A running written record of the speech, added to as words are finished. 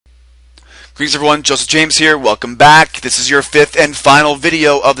Greetings everyone, Joseph James here. Welcome back. This is your fifth and final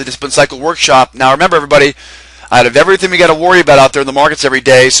video of the Discipline Cycle Workshop. Now remember everybody, out of everything we got to worry about out there in the markets every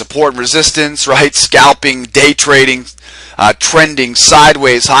day, support and resistance, right? Scalping, day trading, trending,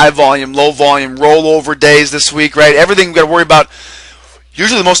 sideways, high volume, low volume, rollover days this week, right? Everything we got to worry about.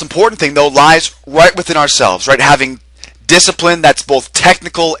 Usually the most important thing though lies right within ourselves, right? Having discipline that's both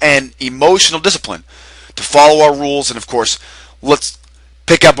technical and emotional discipline to follow our rules. And of course, let's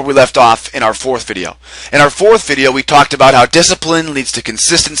pick up where we left off in our fourth video. In our fourth video, we talked about how discipline leads to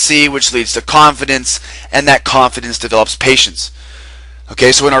consistency, which leads to confidence, and that confidence develops patience.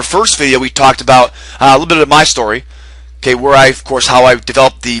 Okay, so in our first video, we talked about a little bit of my story, okay, where how I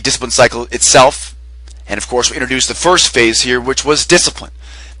developed the discipline cycle itself, and of course, we introduced the first phase here, which was discipline.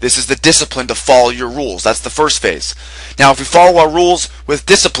 This is the discipline to follow your rules. That's the first phase. Now, if we follow our rules with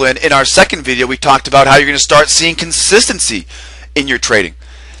discipline, in our second video, we talked about how you're going to start seeing consistency in your trading.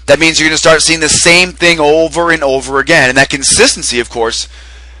 That means you're going to start seeing the same thing over and over again. And that consistency, of course,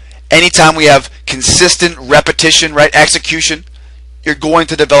 anytime we have consistent repetition, right, execution, you're going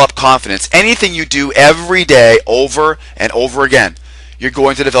to develop confidence. Anything you do every day over and over again, you're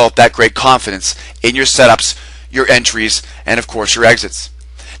going to develop that great confidence in your setups, your entries, and of course your exits.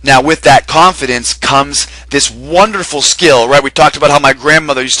 Now with that confidence comes this wonderful skill, right? We talked about how my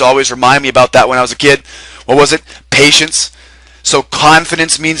grandmother used to always remind me about that when I was a kid. What was it? Patience. So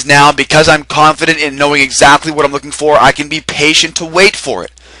confidence means now, because I'm confident in knowing exactly what I'm looking for, I can be patient to wait for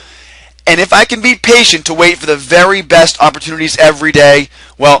it. And if I can be patient to wait for the very best opportunities every day,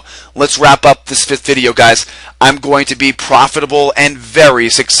 well, let's wrap up this fifth video, guys. I'm going to be profitable and very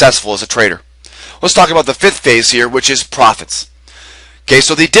successful as a trader. Let's talk about the fifth phase here, which is profits. Okay,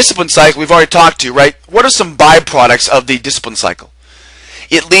 so the discipline cycle we've already talked to, right? What are some byproducts of the discipline cycle?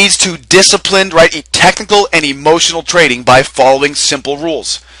 It leads to disciplined, right, technical and emotional trading by following simple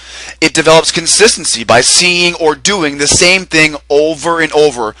rules. It develops consistency by seeing or doing the same thing over and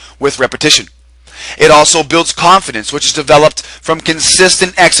over with repetition. It also builds confidence, which is developed from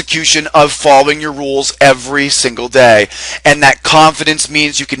consistent execution of following your rules every single day. And that confidence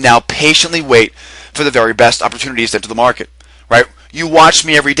means you can now patiently wait for the very best opportunities to enter the market, right? You watch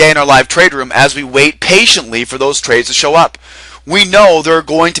me every day in our live trade room as we wait patiently for those trades to show up. We know there are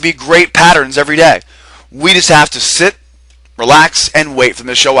going to be great patterns every day. We just have to sit, relax, and wait for them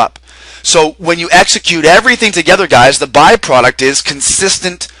to show up. So when you execute everything together, guys, the byproduct is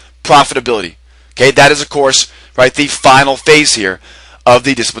consistent profitability. Okay, that is, of course, right, the final phase here of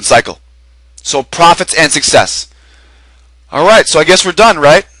the discipline cycle. So profits and success. All right, so I guess we're done,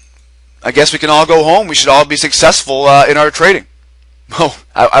 right? I guess we can all go home. We should all be successful in our trading. Oh,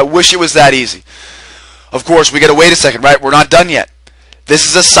 I wish it was that easy. Of course, we got to wait a second, right? We're not done yet. This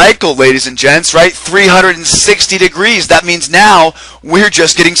is a cycle, ladies and gents, right? 360 degrees. That means now we're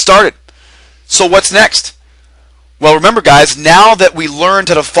just getting started. So what's next? Well, remember, guys, now that we learned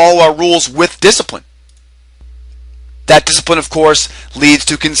how to follow our rules with discipline, that discipline, of course, leads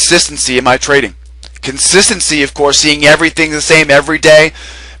to consistency in my trading. Consistency, of course, seeing everything the same every day,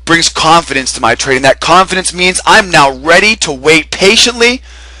 brings confidence to my trading. That confidence means I'm now ready to wait patiently.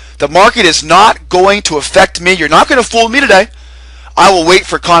 The market is not going to affect me. You're not going to fool me today. I will wait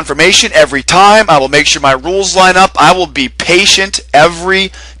for confirmation every time. I will make sure my rules line up. I will be patient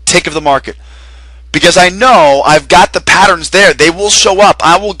every tick of the market because I know I've got the patterns there. They will show up.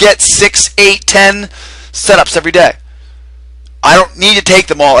 I will get 6, 8, 10 setups every day. I don't need to take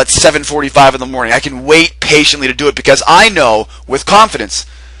them all at 7:45 in the morning. I can wait patiently to do it because I know with confidence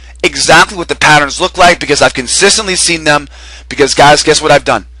exactly what the patterns look like because I've consistently seen them. Because, guys, guess what I've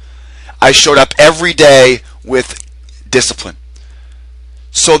done? I showed up every day with discipline.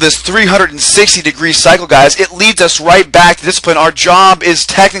 So this 360 degree cycle, guys, it leads us right back to discipline. Our job is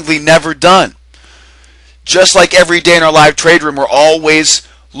technically never done. Just like every day in our live trade room, we're always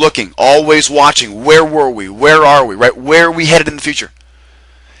looking, always watching. Where were we? Where are we? Right? Where are we headed in the future?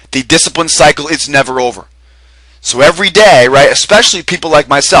 The discipline cycle is never over. So every day, right, especially people like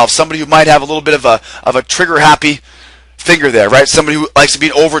myself, somebody who might have a little bit of a trigger happy finger there, right? Somebody who likes to be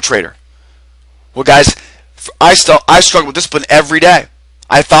an overtrader. Well, guys, I struggle with discipline every day.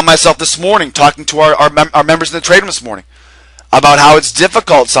 I found myself this morning talking to our members in the trade room this morning about how it's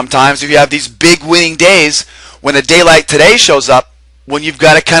difficult sometimes if you have these big winning days when a day like today shows up when you've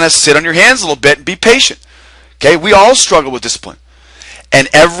got to kind of sit on your hands a little bit and be patient. Okay, we all struggle with discipline. And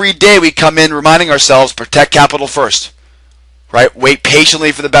every day we come in reminding ourselves, protect capital first. Right? Wait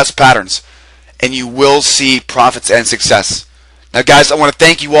patiently for the best patterns. And you will see profits and success. Now, guys, I want to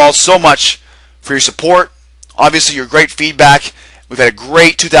thank you all so much for your support. Obviously, your great feedback. We've had a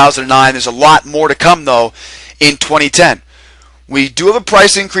great 2009. There's a lot more to come, though, in 2010. We do have a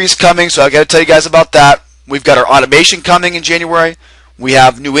price increase coming, so I got to tell you guys about that. We've got our automation coming in January. We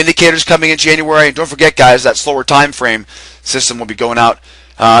have new indicators coming in January. And don't forget, guys, that slower time frame system will be going out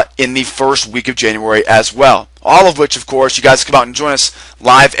in the first week of January as well. All of which, of course, you guys come out and join us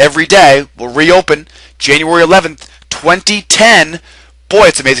live every day. We'll reopen January 11th, 2010. Boy,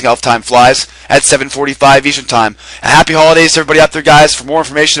 it's amazing how time flies at 7:45 Eastern Time. Happy holidays to everybody out there, guys. For more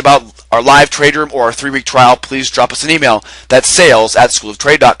information about our live trade room or our 3-week trial, please drop us an email. That's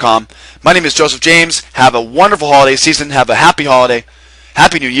sales@schooloftrade.com. My name is Joseph James. Have a wonderful holiday season. Have a happy holiday.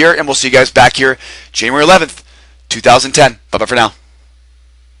 Happy New Year, and we'll see you guys back here January 11th, 2010. Bye-bye for now.